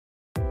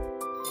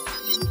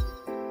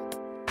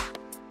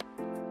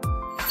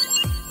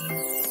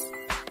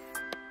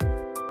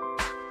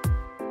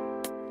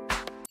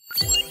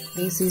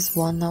This is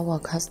one of our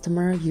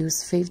customer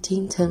use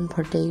 15 ton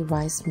per day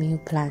rice mill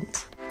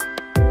plant.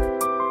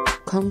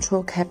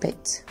 Control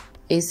cabinet,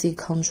 AC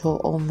control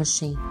all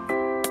machine.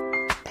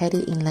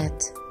 Paddy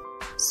inlet,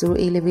 through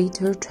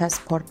elevator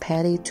transport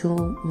paddy to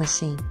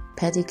machine.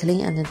 Paddy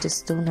clean and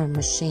destoner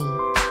machine.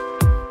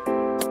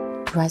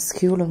 Rice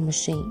cooler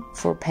machine,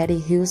 for paddy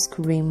husk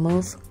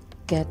remove,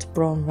 get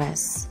brown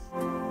rice.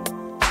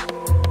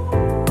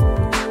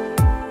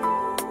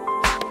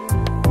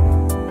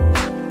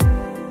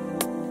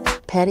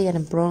 Paddy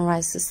and brown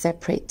rice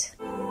separate.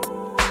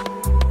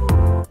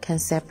 Can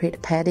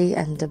separate paddy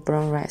and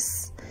brown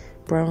rice.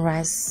 Brown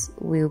rice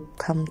will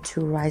come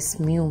to rice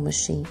mill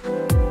machine.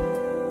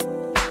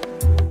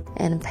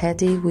 And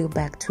paddy will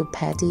back to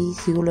paddy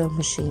cooler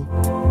machine.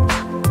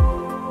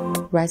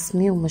 Rice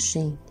mill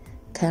machine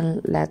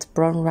can let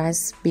brown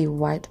rice be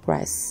white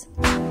rice.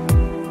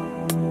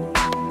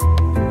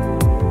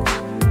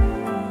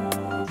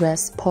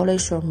 Rice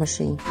polisher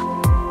machine.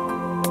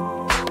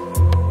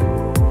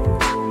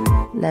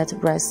 Let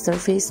rice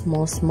surface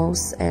more smooth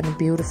and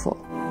beautiful.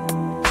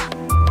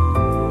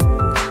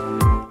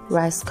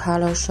 Rice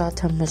color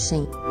shorten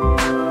machine.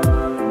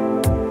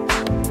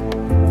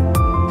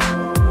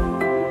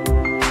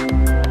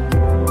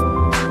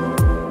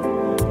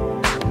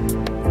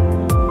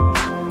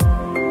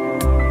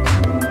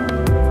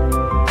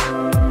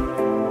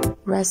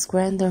 Rice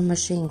grinder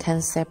machine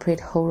can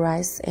separate whole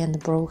rice and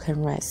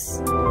broken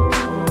rice.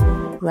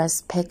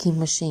 Rice packing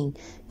machine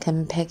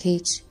can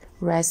package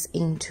rice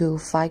into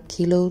 5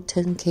 kilo,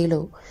 10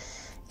 kilo,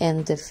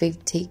 and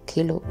 50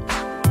 kilo.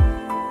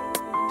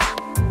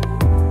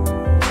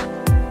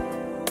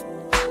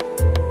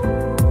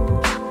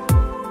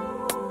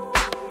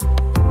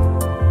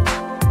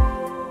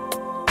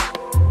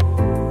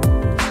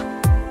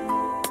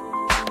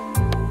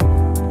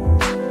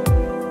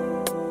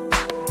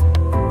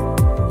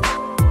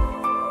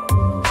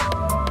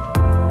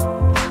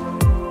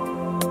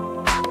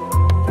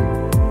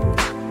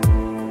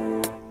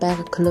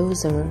 Bag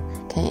closer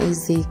can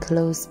easily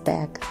close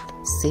bag,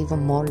 save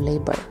more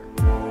labor.